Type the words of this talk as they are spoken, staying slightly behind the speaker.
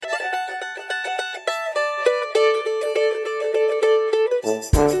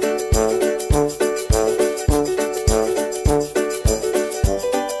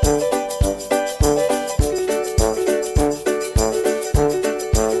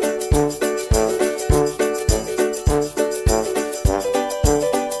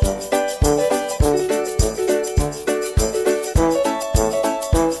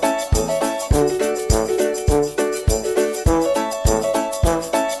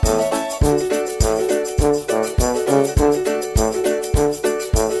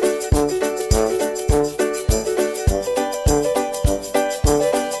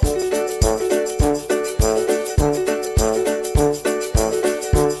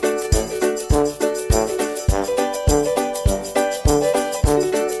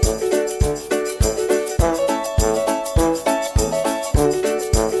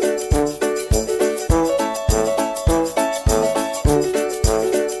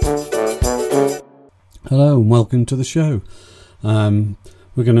Hello and welcome to the show. We're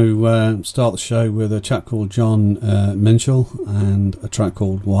going to start the show with a chap called John Minshall and a track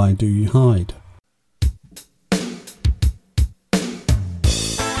called Why Do You Hide?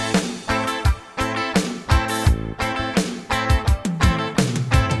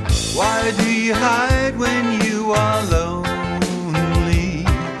 Why do you hide when you are lonely?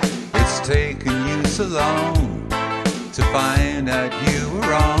 It's taken you so long to find out you were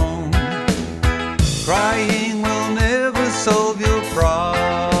wrong. Crying will never solve your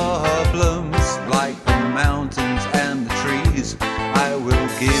problems. Like the mountains and the trees, I will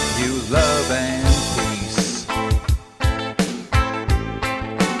give you love and peace.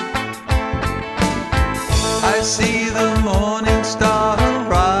 I see the morning star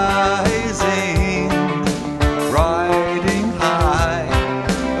rising, riding high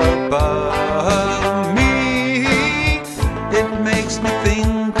above me. It makes me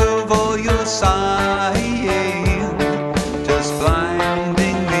think of all your sighing, just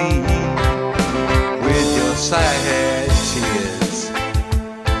blinding me with your sad tears.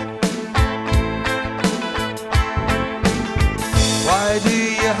 Why do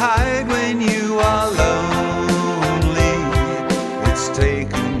you hide when you are lonely? It's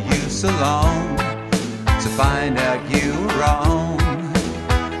taken you so long to find out you were wrong.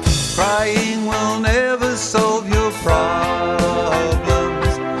 Crying will never solve your problems.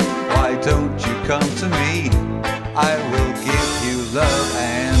 Why don't you come to me? I will give you love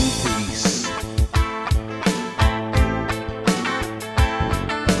and peace.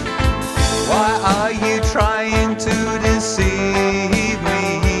 Why are you trying to deceive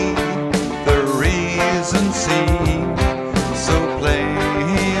me? The reason seems so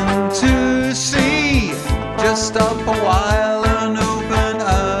plain to see. Just stop a while and open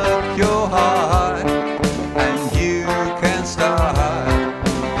up your heart, and you can start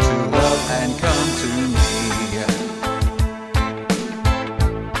to love and come to me.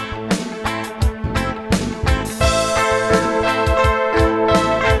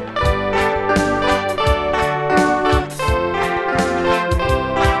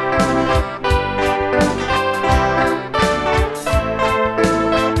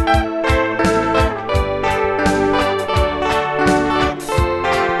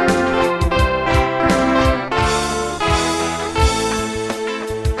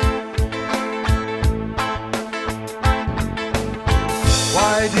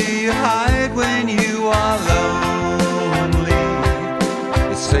 Why do you hide when you are lonely?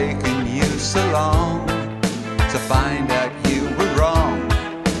 It's taken you so long to find out you were wrong.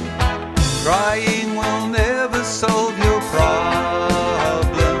 Crying will never solve your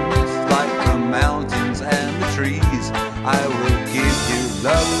problems. Like the mountains and the trees, I will give you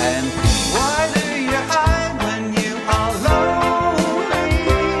love and peace. Why do you hide when you are lonely?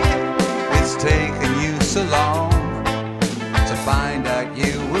 It's taken you so long to find out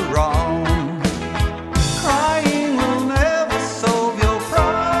you were wrong. Crying will never solve your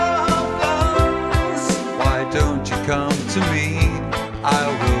problems. Why don't you come to me? I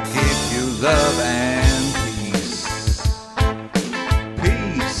will give you love and peace.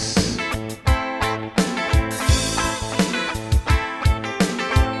 Peace.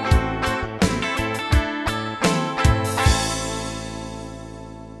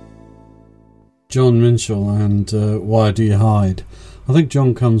 John Minshall and Why Do You Hide? I think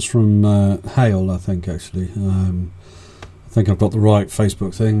John comes from Hale, I think, actually. I think I've got the right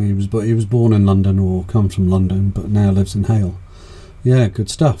Facebook thing. He was born in London or comes from London, but now lives in Hale. Yeah, good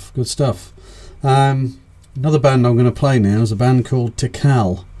stuff, good stuff. Another band I'm going to play now is a band called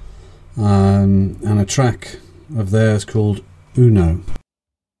Tikal, and a track of theirs called Uno.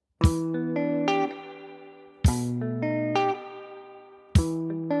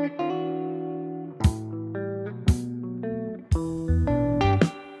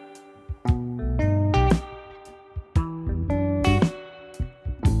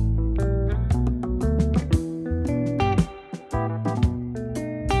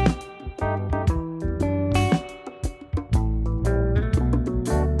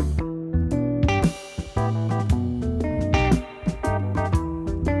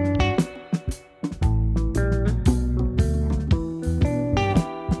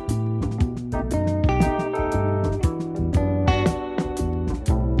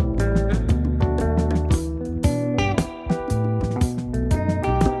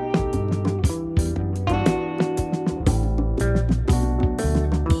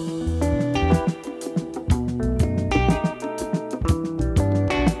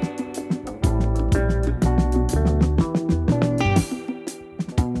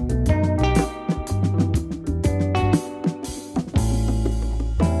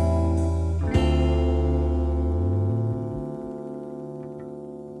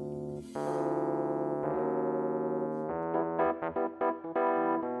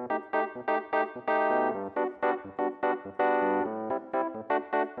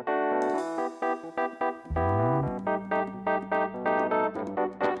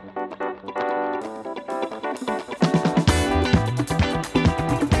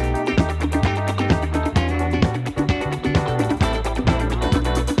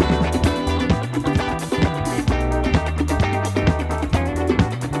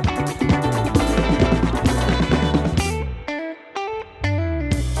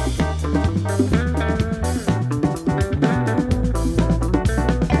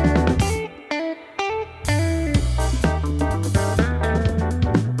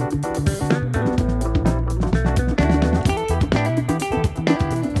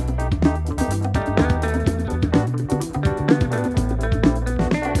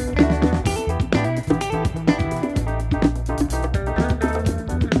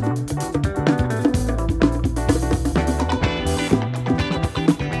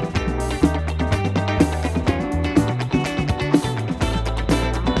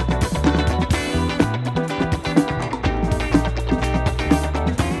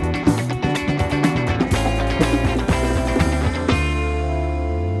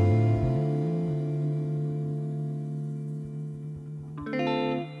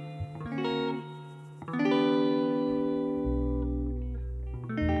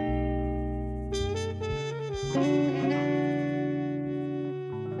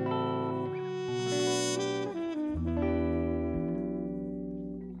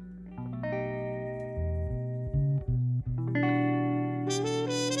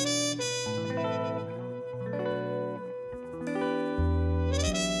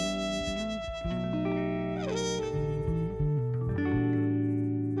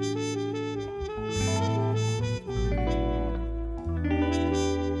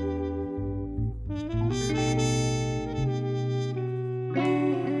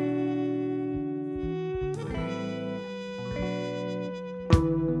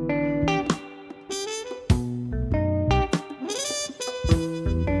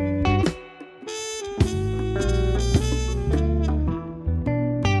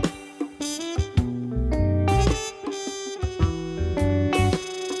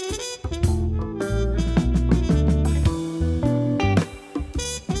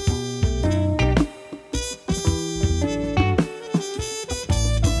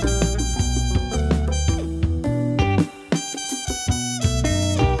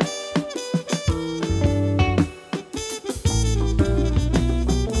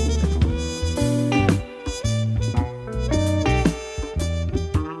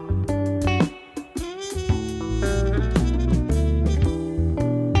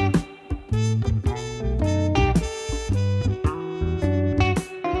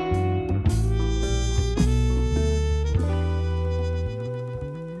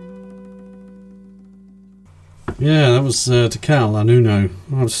 Yeah, that was to Cal and Uno.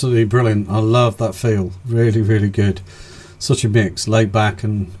 Absolutely brilliant. I love that feel. Really, really good. Such a mix, laid back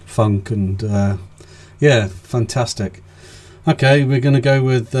and funk, and yeah, fantastic. Okay, we're going to go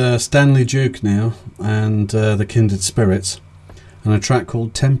with Stanley Duke now and the Kindred Spirits, and a track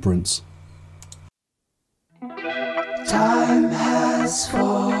called Temperance. Time has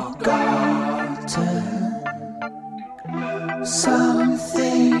forgotten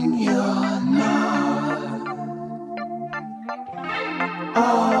something you're not,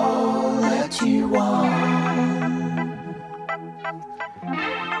 all that you want,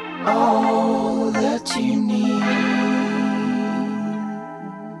 all that you need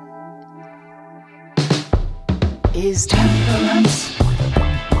is temperance.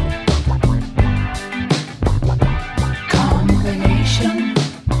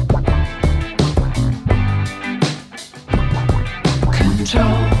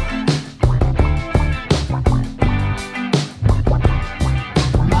 Control,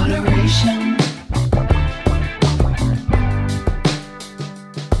 moderation,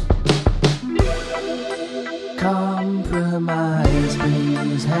 compromise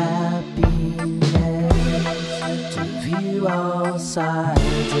brings happiness. To view all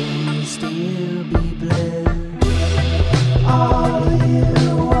sides and still be blessed. All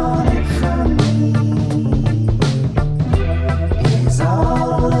you wanted from me is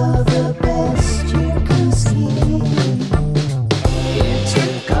all of the best you can see. You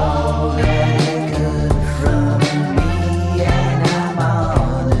took all that good from me, and I'm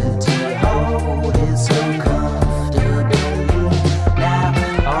honored to hold it so comfortably. Now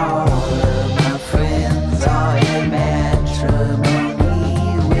all of my friends are in matrimony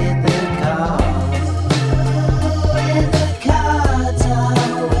with the cards. With the cards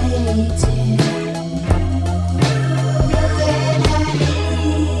are waiting.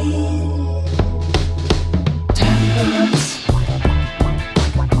 Temperance,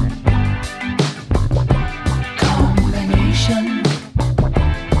 combination,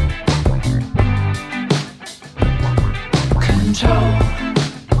 control,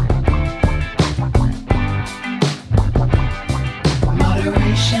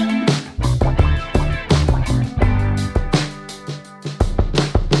 moderation.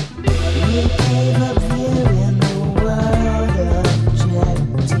 You gave up viewing the world objectively.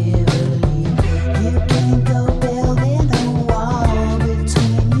 You can't go building a wall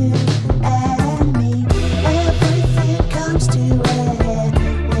between you and me. Everything comes to a head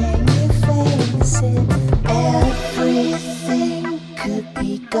when you face it. Everything could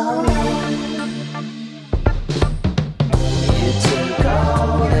be gone. You took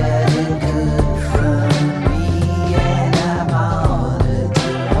all that good from me, and I'm honored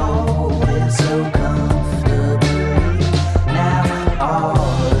to hold it so comfortably. Now all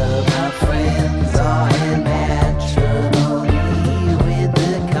of my friends are in matrimony with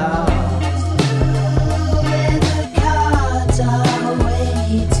the cards. With the cards are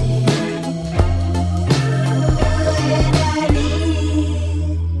waiting. When I need.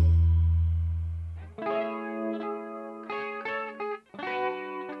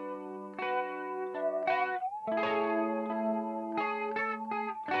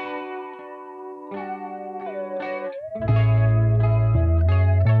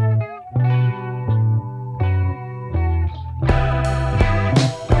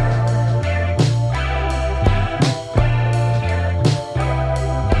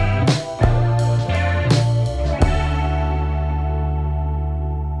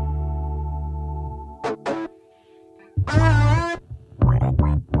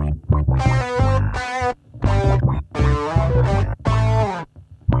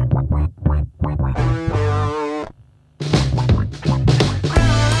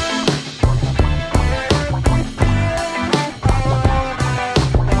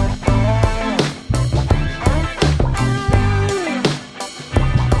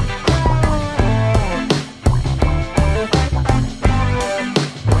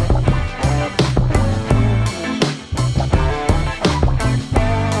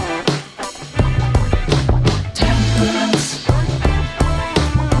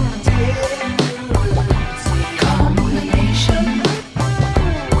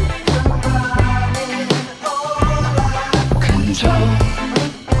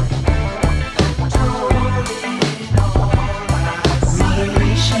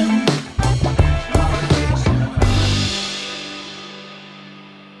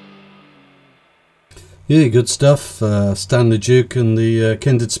 Yeah, good stuff. Stanley Duke and the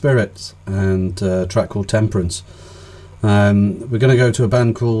Kindred Spirits, and a track called Temperance. We're going to go to a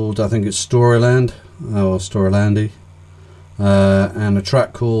band called, I think it's Storyland, or Storylandy, and a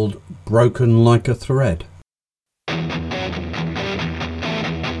track called Broken Like a Thread.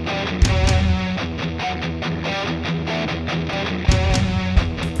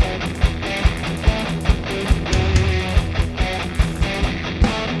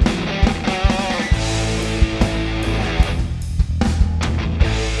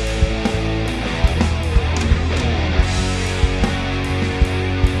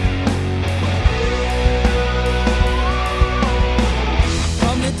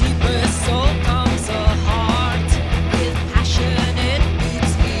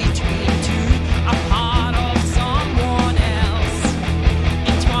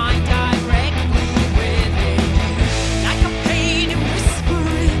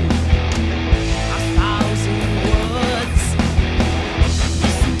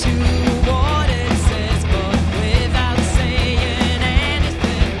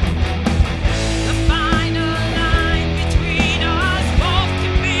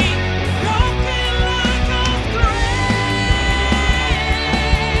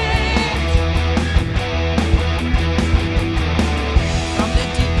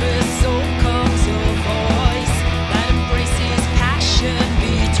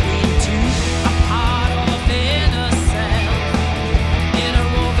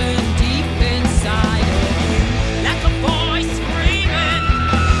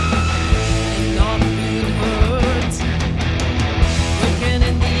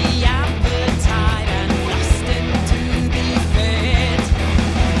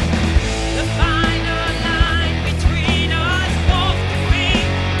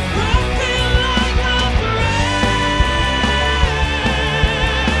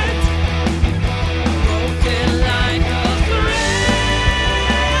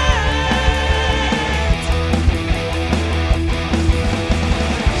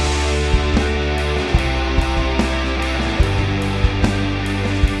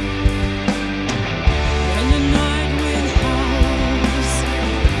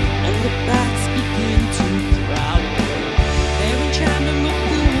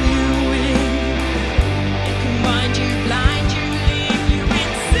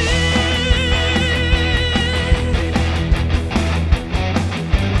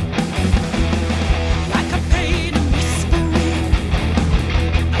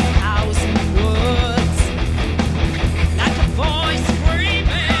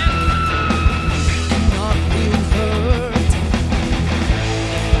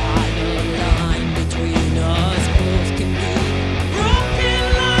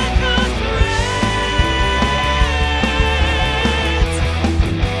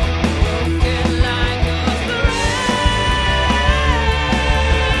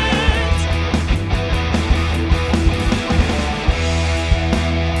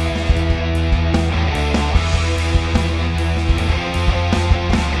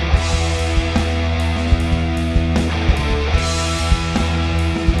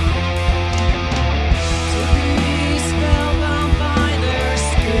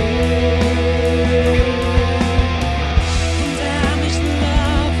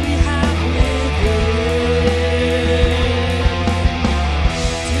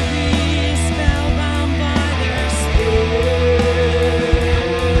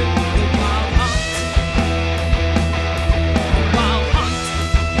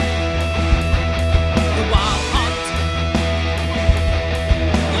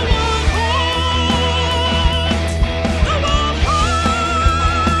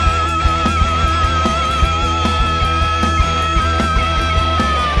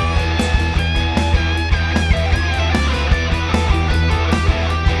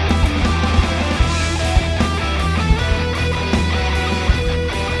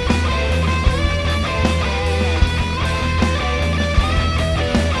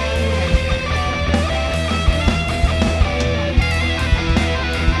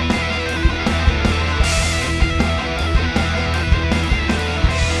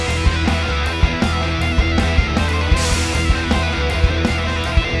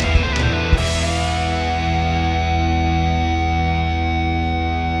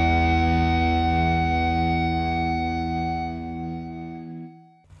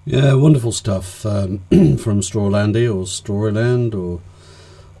 Yeah, wonderful stuff from Strawlandy or Storyland, or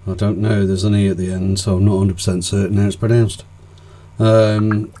I don't know, there's an E at the end, so I'm not 100% certain how it's pronounced.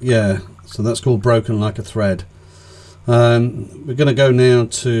 Yeah, so that's called Broken Like a Thread. We're going to go now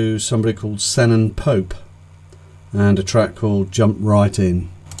to somebody called Senan Pope and a track called Jump Right In.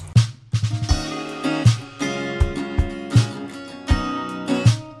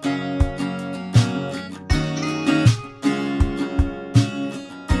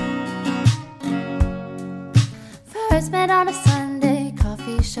 First met on a Sunday,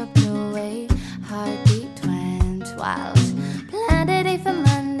 coffee shop doorway, heartbeat went wild. Planned a day for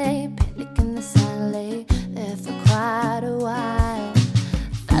Monday, picnic in the sun, lay there for quite a while.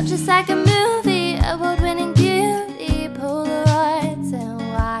 Felt just like a movie, award-winning beauty, Polaroids and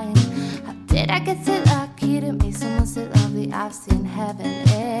wine. How did I get so lucky to meet someone so lovely? I've seen heaven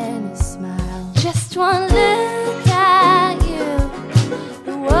in his smile. Just one look at you,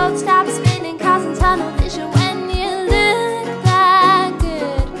 the world stops spinning, causing tunnel vision. When you look that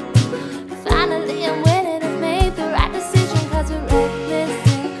good, finally I'm winning. I've made the right decision, 'cause we're reckless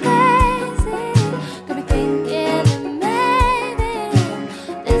and crazy. Could be thinking that maybe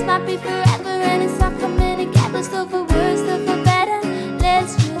this might be forever, and it's not coming together. Still for worse, still for better.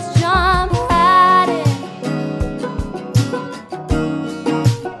 Let's just jump right in.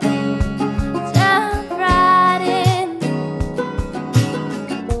 Jump right in.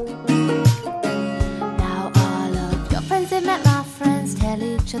 Now all of your friends have met my friends, tell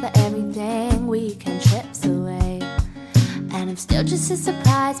each other everything, weekend trips away. And I'm still just as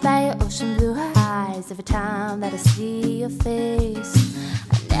surprised by your ocean blue eyes every time that I see your face.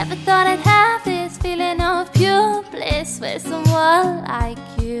 I never thought I'd have this feeling of pure bliss with someone like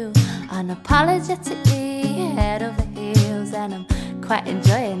you, unapologetically head over heels, and I'm quite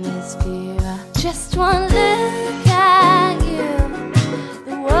enjoying this view. Just one look at you,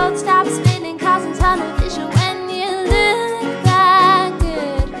 the world stops spinning, causing tunnel vision. When you look that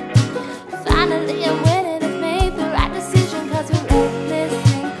good, finally I'm winning. I've made the right decision, 'cause we're reckless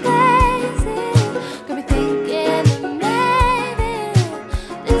and crazy. Could be thinking that maybe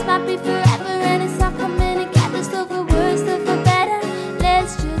this might be forever, and it's not coming together. Still for worse, still for better.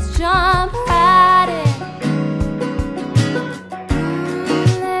 Let's just jump right in.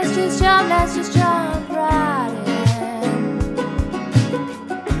 Let's just jump right in.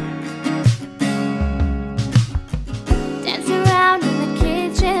 Dance around in the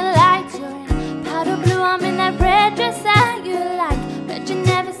kitchen like you're in powder blue. I'm in that red dress that you like, but you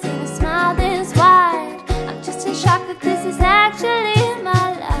never seen a smile this wide. I'm just in shock that this is actually my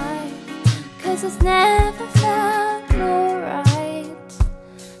life, 'cause it's never felt more right.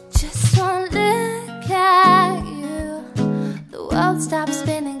 Just one look at you, the world stops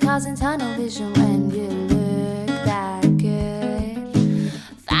spinning, causing tunnel vision. When you look that good,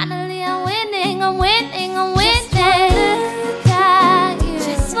 finally I'm winning, I'm winning, I'm winning.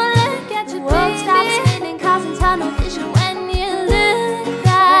 Just one look at you, the world stops spinning, causing tunnel vision. When you look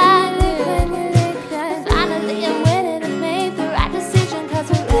that good, finally I'm winning. I've made the right decision, 'cause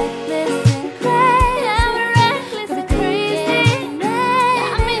we're reckless and crazy. Yeah, we're reckless and crazy.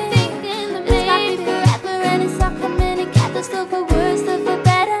 Got me thinking that this might be forever, and it's not coming together. Still for worse, still for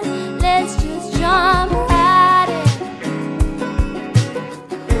better. Let's just jump right in.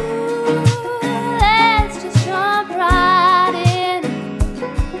 Ooh, let's just jump right in.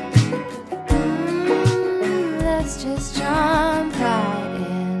 Let's just jump right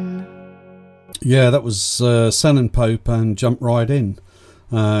in. Yeah, that was Senan Pope and Jump Right In.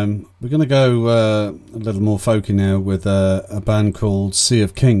 We're going to go a little more folky now with a band called Sea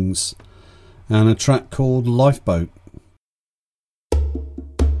of Kings and a track called Lifeboat.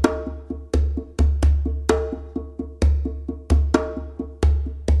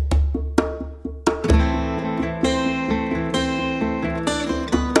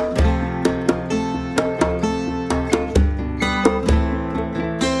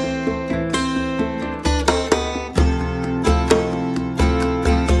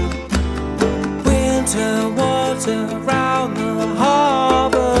 Winter water round the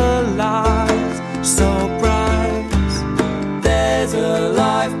harbour lies so bright. There's a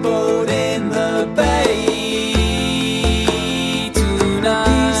lifeboat in the bay tonight.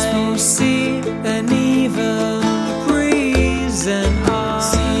 Peaceful sea and even breeze, and I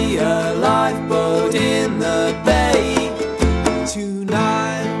see a lifeboat in the bay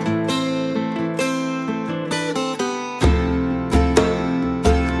tonight.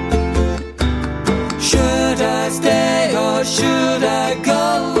 Should I stay or should I go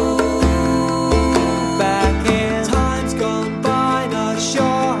back in? Time's gone by, not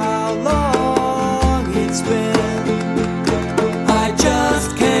sure how long it's been. I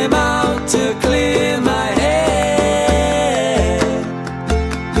just can't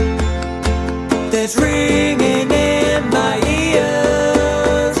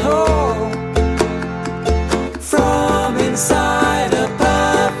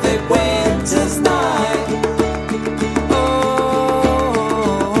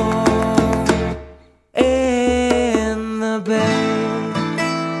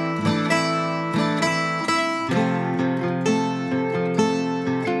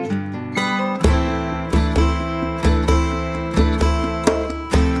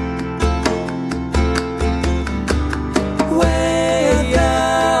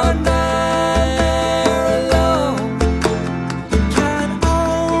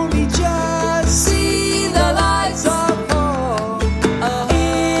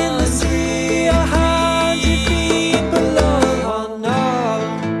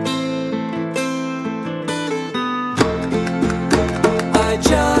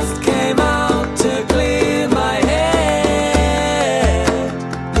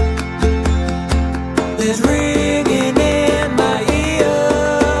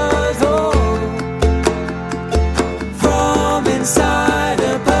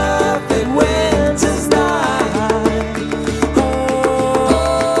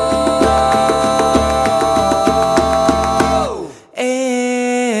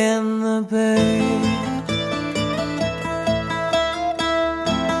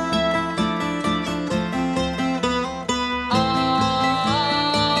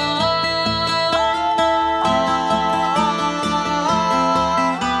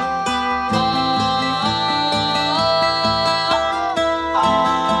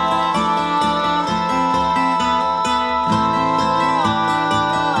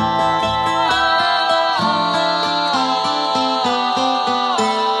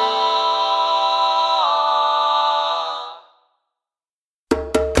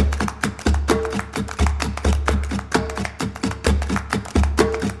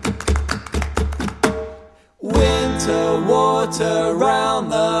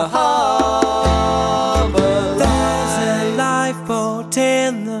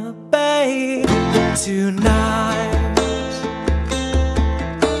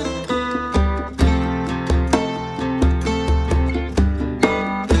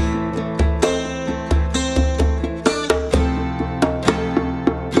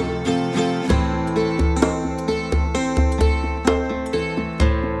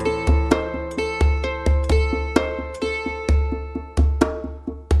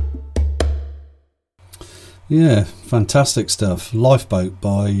Yeah, fantastic stuff. Lifeboat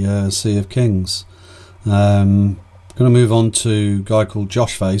by Sea of Kings. Going to move on to a guy called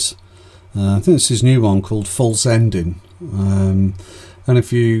Josh Face. I think it's his new one called False Ending. And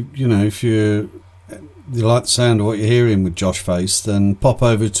if you like the sound of what you're hearing with Josh Face, then pop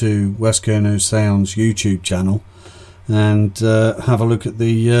over to West Kernow Sound's YouTube channel and have a look at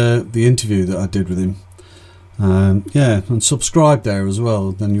the interview that I did with him. And subscribe there as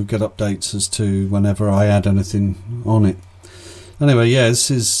well, then you'll get updates as to whenever I add anything on it. Anyway, this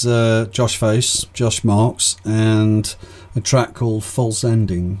is Josh Face, Josh Marks, and a track called False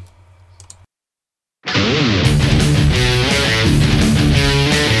Ending.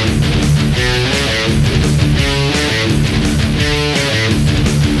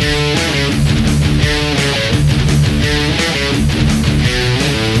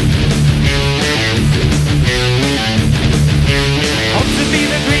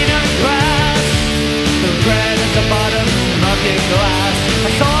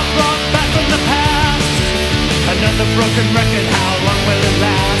 Another broken record, how long will it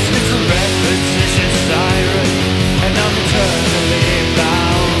last? It's a repetitious siren, and I'm eternally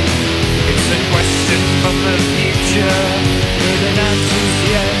bound. It's a question from the future, with an answer's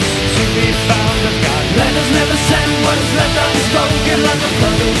yet to be found. I've got letters never sent, words left unspoken, like a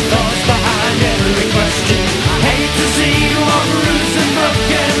flood of thoughts behind every question. I hate to see you all bruised and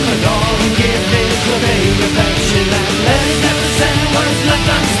broken, but all we give is a vague affection. And letters never sent, words left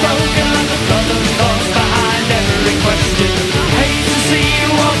unspoken, like a flood of thoughts behind every question. I hate to see you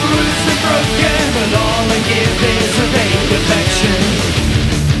all bruised and broken, but all I give is a vague affection.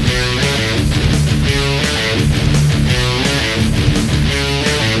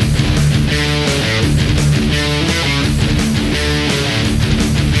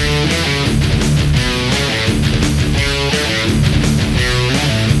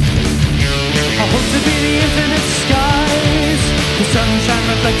 I hope to be the infinite skies, the sunshine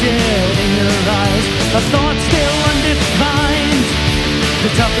reflected in your eyes, a thought still undefined, the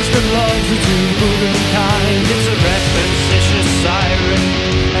toughest of loves are too humankind. It's a repetitious siren,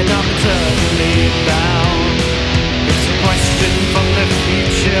 and I'm eternally bound. It's a question from the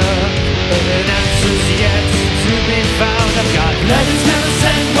future, but an answer's yet to be found. I've got letters never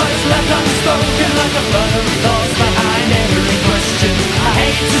sent, what's left unspoken, like a flood of thoughts behind every question. I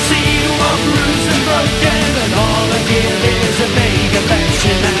hate to see you all bruised and broken, and all I give is a vague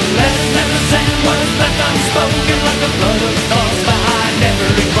affection. And letters never sent, what's left unspoken, like a flood of thoughts behind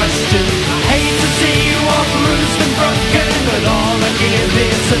every question. I hate to see you all bruised and broken, but all I give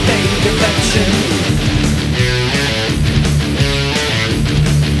is a vague affection.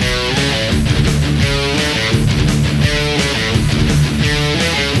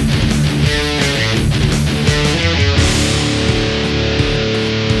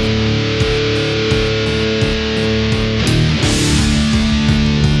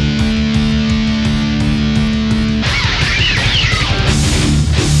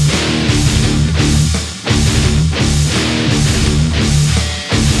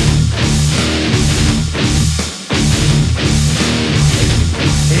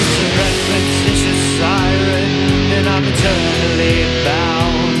 Eternally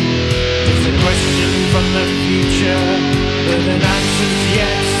bound. It's a question from the future, but an answer's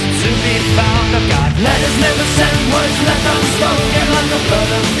yet to be found. I've got letters never sent, words left unspoken, like a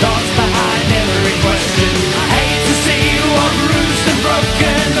flood of thoughts behind every question. I hate to see you all bruised and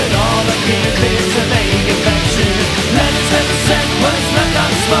broken, but all I give is a vague affection. Letters never sent, words left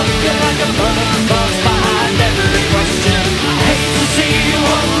unspoken, like a flood of thoughts behind every question. I hate to see you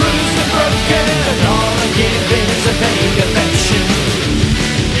all bruised and broken, but all I give is a vague affection.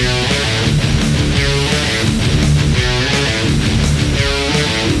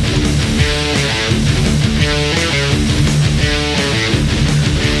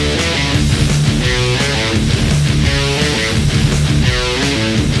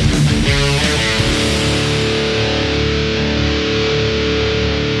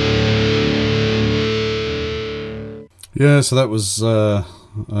 Yeah, so that was a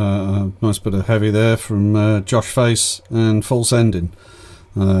nice bit of heavy there from Josh Face and False Ending.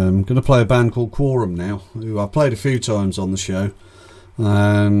 I'm going to play a band called Quorum now, who I played a few times on the show,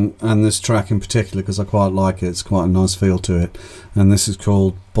 and this track in particular because I quite like it. It's quite a nice feel to it, and this is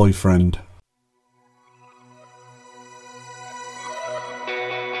called Boyfriend.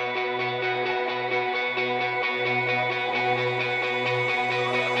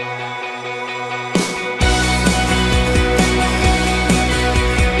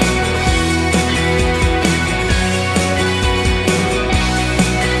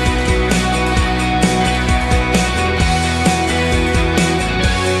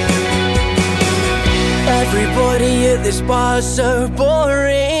 Every Everybody at this bar's so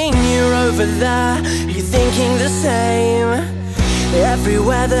boring. You're over there, you're thinking the same.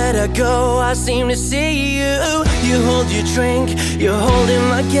 Everywhere that I go, I seem to see you. You hold your drink, you're holding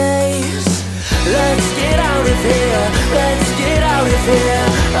my gaze. Let's get out of here, let's get out of here.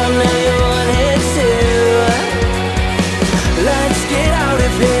 I know you want it too. Let's get out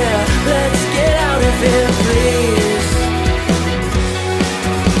of here, let's get out of here, please.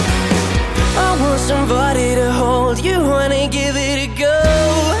 I want somebody to hold you, wanna give it a go.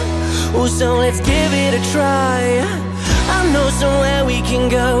 Oh, so let's give it a try. I know somewhere we can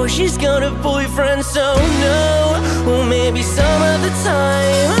go. She's got a boyfriend, so no. Or maybe some other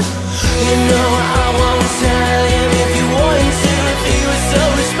time. You know I won't tell him if you want to. If he was so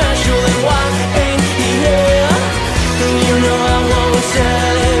special, then why ain't he here? And you know I won't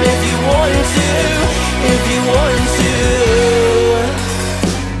tell him if you want to. If you want to.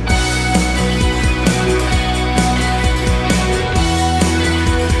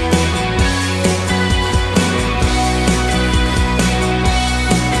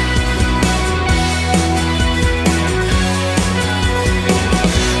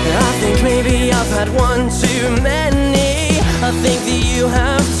 Maybe I've had one too many. I think that you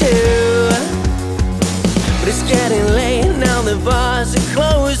have too. But it's getting late now, the bars are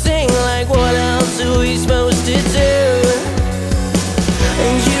closing. Like what else are we supposed to do?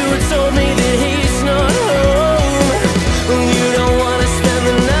 And you told me that he's not home. You don't wanna spend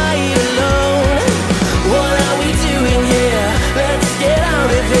the night alone. What are we doing here? Let's get out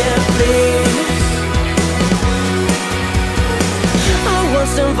of here, please.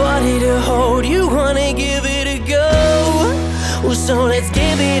 Somebody to hold, you wanna give it a go. Well, so let's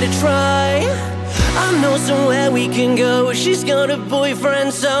give it a try. I know somewhere we can go. She's got a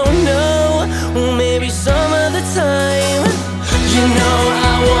boyfriend, so no. Well, maybe some other time. You know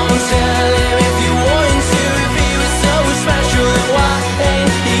I won't tell him if you want to. If he was so special, then why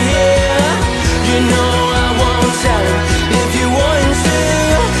ain't he here? You know I won't tell him if you want to.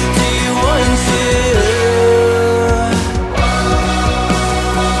 Do you want to?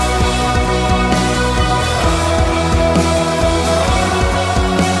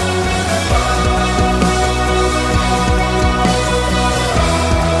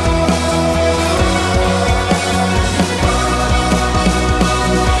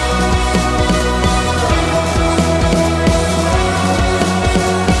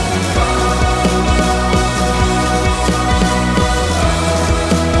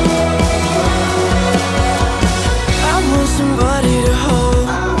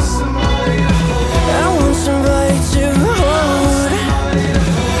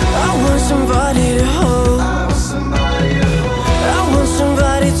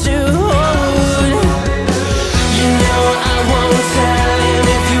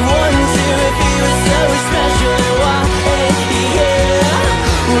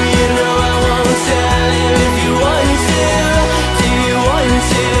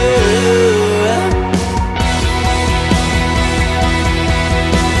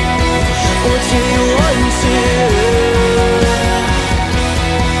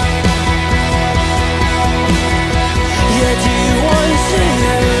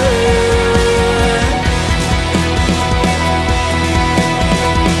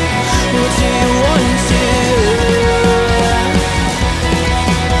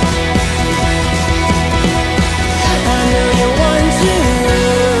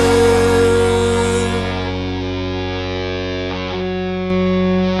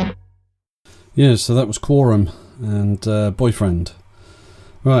 Yeah, so that was Quorum and Boyfriend.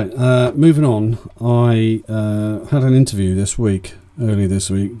 Right, moving on. I had an interview earlier this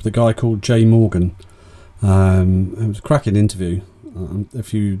week, with a guy called Jay Morgan. It was a cracking interview.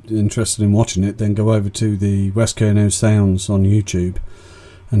 If you're interested in watching it, then go over to the West Kernow Sounds on YouTube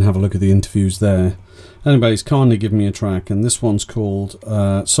and have a look at the interviews there. Anyway, he's kindly given me a track, and this one's called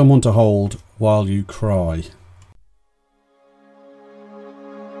Someone to Hold While You Cry.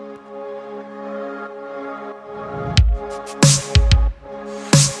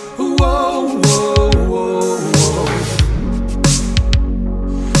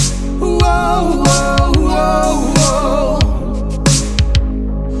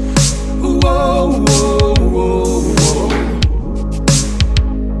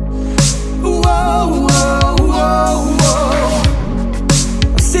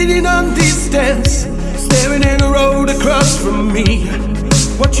 Staring at the road across from me,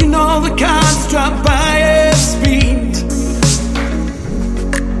 watching all the cars drop by at speed.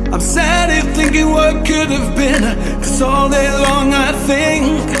 I'm sad at thinking what could have been, 'cause all day long I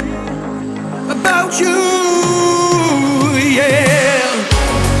think about you, yeah.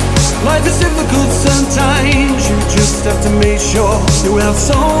 Life is difficult sometimes, have to make sure you have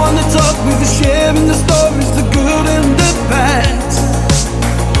someone to talk with, to share in the stories, the good and the bad.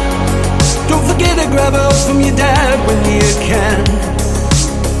 Don't forget to grab help from your dad when you can.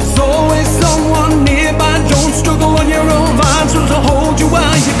 There's always someone nearby. Don't struggle on your own. Find someone to hold you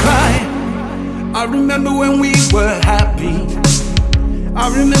while you cry. I remember when we were happy. I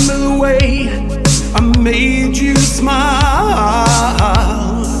remember the way I made you smile.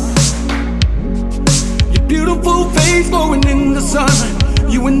 Your beautiful face glowing in the sun.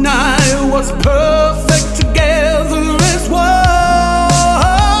 You and I was perfect together as one.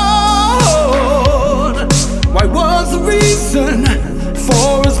 Why was the reason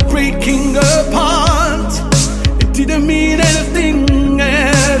for us breaking apart? It didn't mean anything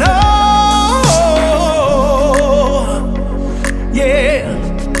at all. Yeah,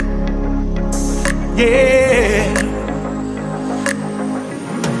 yeah.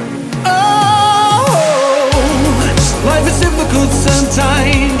 Oh, life is difficult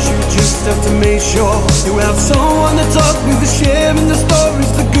sometimes. You just have to make sure you have someone to talk with, to share in the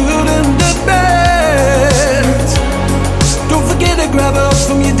stories, the good and the bad. Don't forget to grab help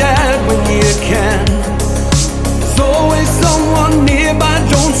from your dad when you can. There's always someone nearby.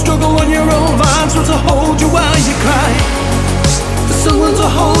 Don't struggle on your own. Find someone to hold you while you cry. For someone to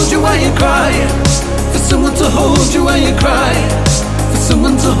hold you while you cry. For someone to hold you while you cry. For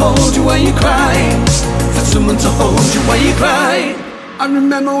someone to hold you while you cry. For someone to hold you while you cry. I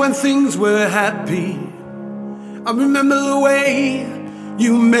remember when things were happy. I remember the way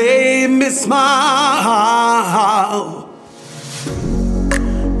you made me smile.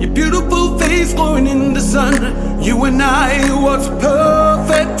 Your beautiful face glowing in the sun. You and I was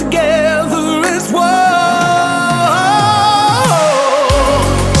perfect together as one.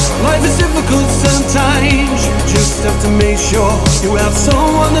 Life is difficult sometimes. You just have to make sure you have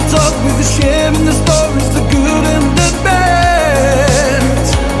someone to talk with, to share in the stories, the good and the bad.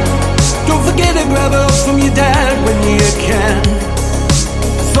 Don't forget to grab help from your dad when you can.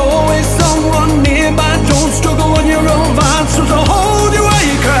 There's always someone nearby. Don't struggle on your own. Find someone to hold you while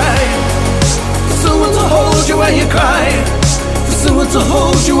you cry. For someone to hold you while you cry. For someone to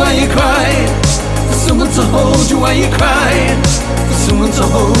hold you while you cry. For someone to hold you while you cry. For someone to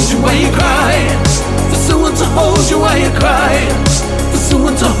hold you while you cry. For someone to hold you while you cry. For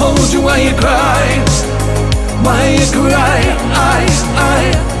someone to hold you while you cry. While you cry, I.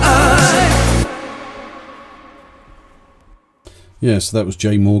 Yes, that was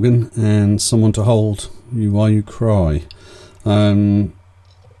Jay Morgan and Someone to Hold You While You Cry. I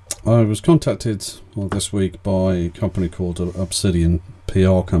was contacted this week by a company called Obsidian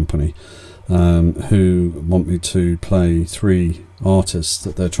PR Company, who want me to play 3 artists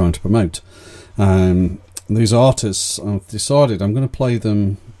that they're trying to promote. These artists, I've decided I'm going to play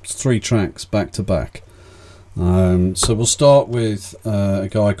them 3 tracks back to back. So we'll start with a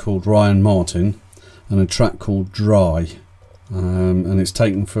guy called Ryan Martin and a track called Dry. And it's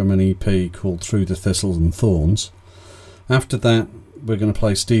taken from an EP called Through the Thistles and Thorns. After that, we're going to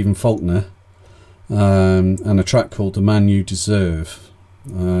play Stephen Faulkner and a track called The Man You Deserve.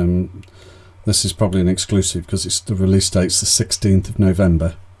 This is probably an exclusive because it's the release date's the 16th of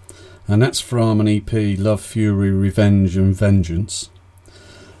November. And that's from an EP, Love, Fury, Revenge and Vengeance.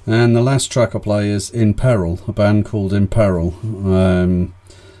 And the last track I'll play is In Peril, a band called In Peril.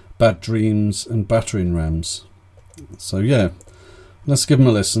 Bad Dreams and Battering Rams. So yeah, let's give them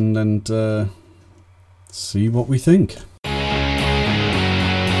a listen and see what we think.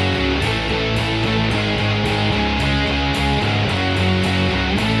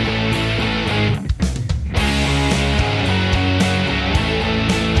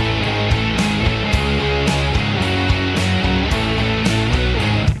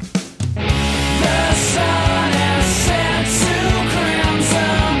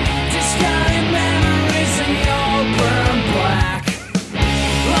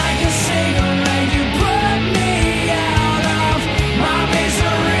 Like a cigarette, you put me out.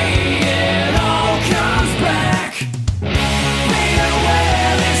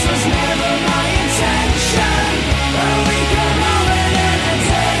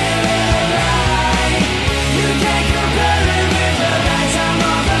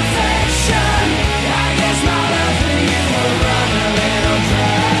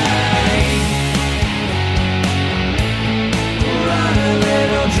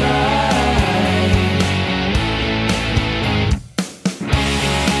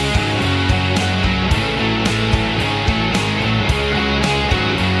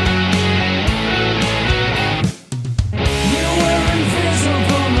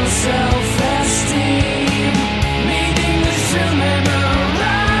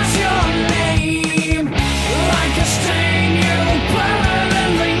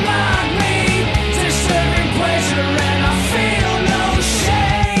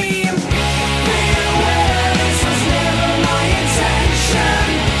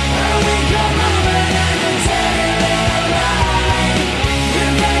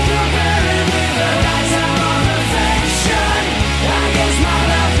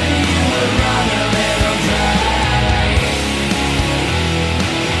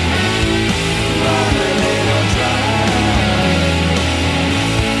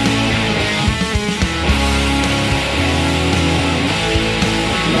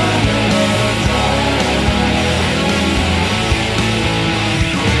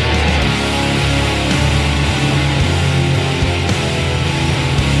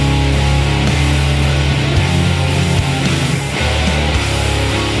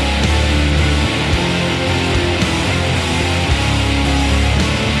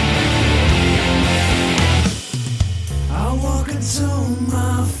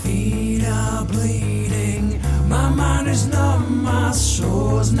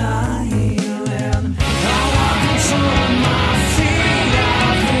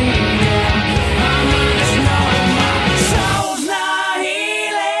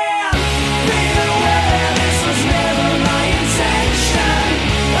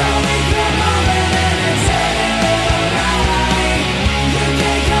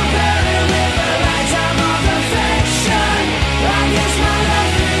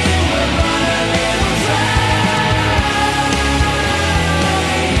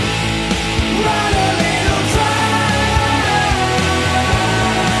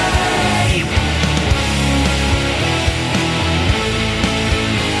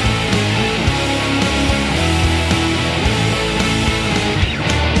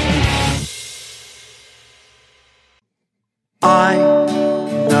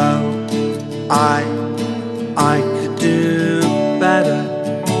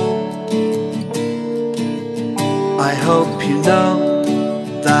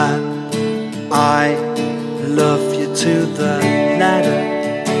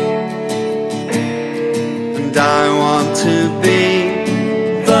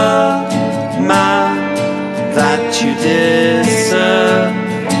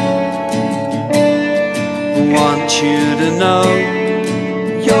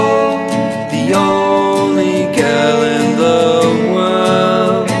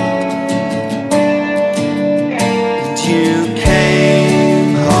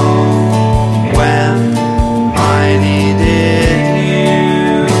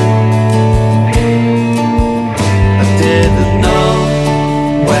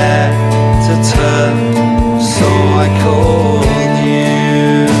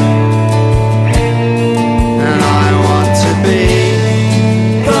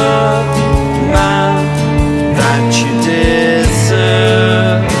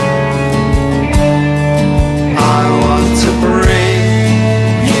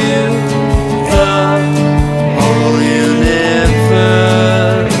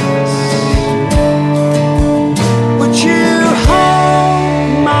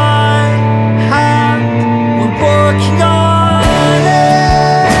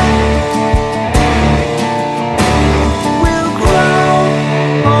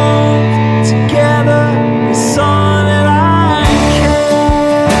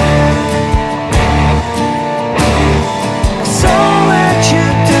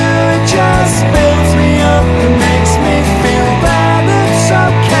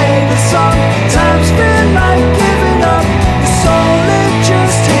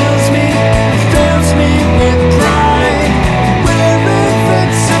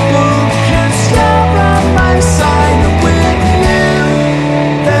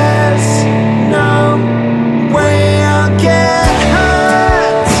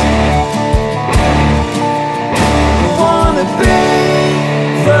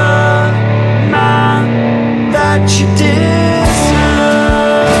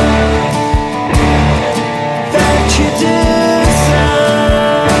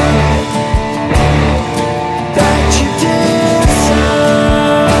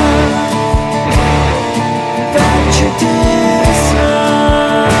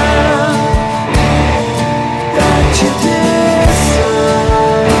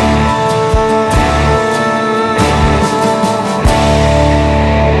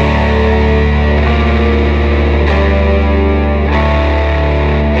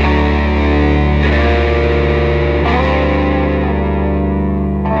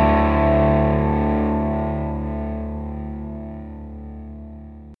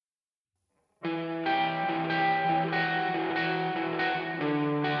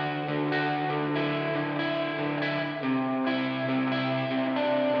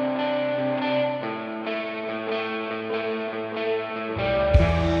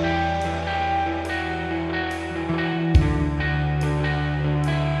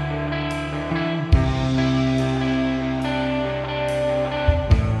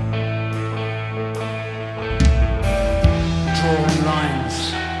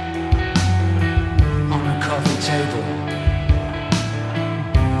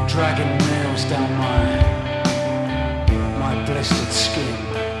 dragging nails down my blistered skin.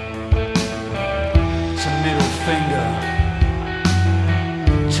 It's a middle finger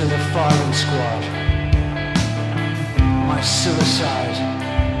to the firing squad. My suicide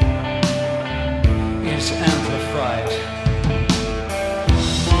is amplified.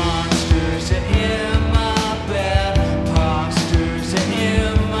 Monsters are in my bed, posters are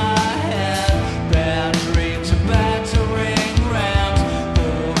in my head, bad dreams are battering rams,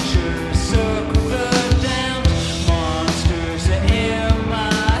 vultures circle the dams. Monsters are in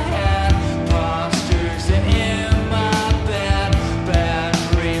my head, posters are in my bed, bad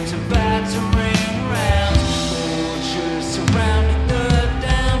dreams are battering rams, vultures surrounding the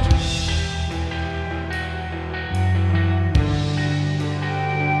dams.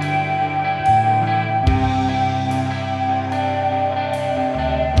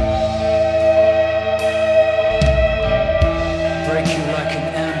 Break you like an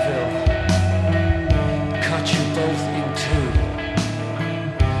anvil, cut you both in two.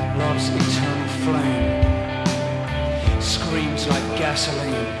 Love's eternal flame screams like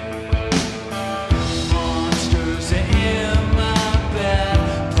gasoline. Monsters are in my bed,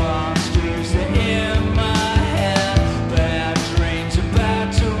 posters are in my head, bad dreams are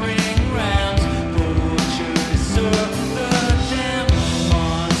battering rams, vultures circle the dam.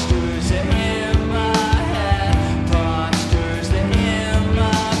 Monsters are in my head, posters are in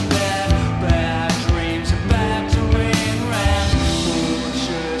my bed, bad dreams are battering rams,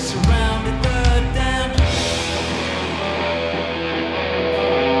 vultures surrounded the dam.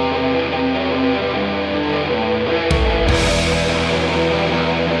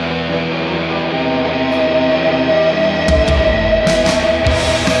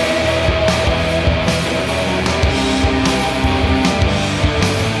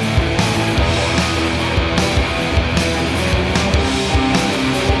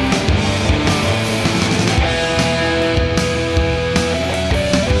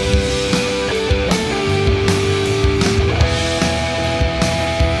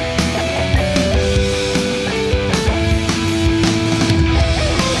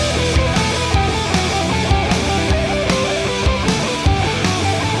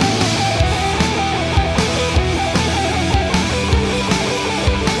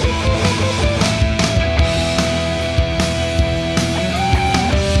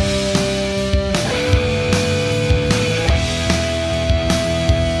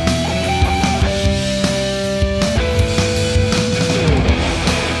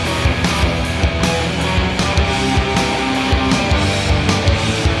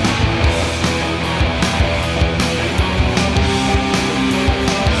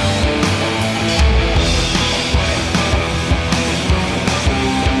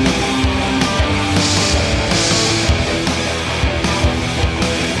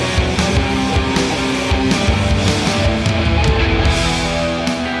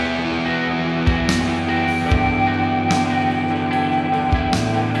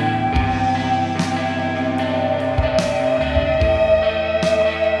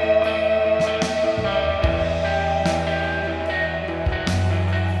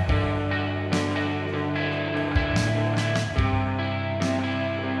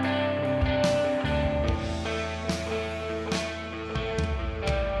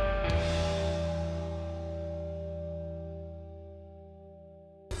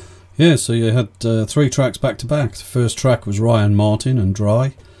 Yeah, so you had 3 tracks back to back. The first track was Ryan Martin and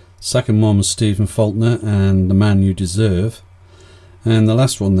Dry. Second one was Stephen Faulkner and The Man You Deserve. And the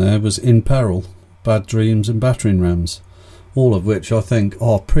last one there was In Peril, Bad Dreams and Battering Rams. All of which I think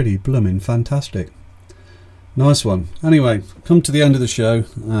are pretty blooming fantastic. Nice one. Anyway, come to the end of the show.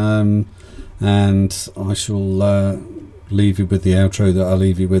 And I shall leave you with the outro that I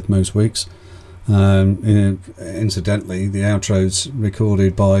leave you with most weeks. Incidentally, the outro's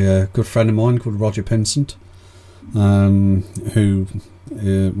recorded by a good friend of mine called Roger Pinsent, who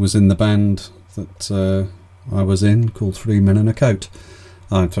was in the band that I was in, called 3 Men and a Coat.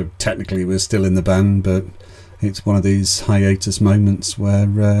 Technically we're still in the band, but it's one of these hiatus moments where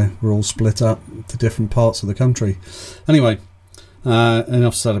we're all split up to different parts of the country. Anyway,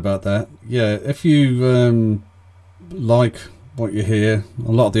 enough said about that. Yeah, if you like what you hear,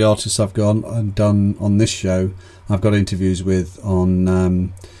 a lot of the artists I've gone and done on this show I've got interviews with on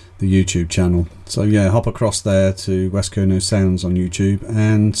the YouTube channel. So yeah, hop across there to West Kernow Sounds on YouTube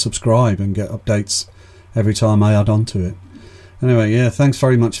and subscribe and get updates every time I add on to it. Anyway, yeah, thanks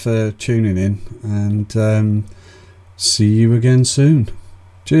very much for tuning in, and see you again soon.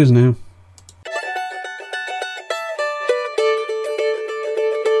 Cheers now.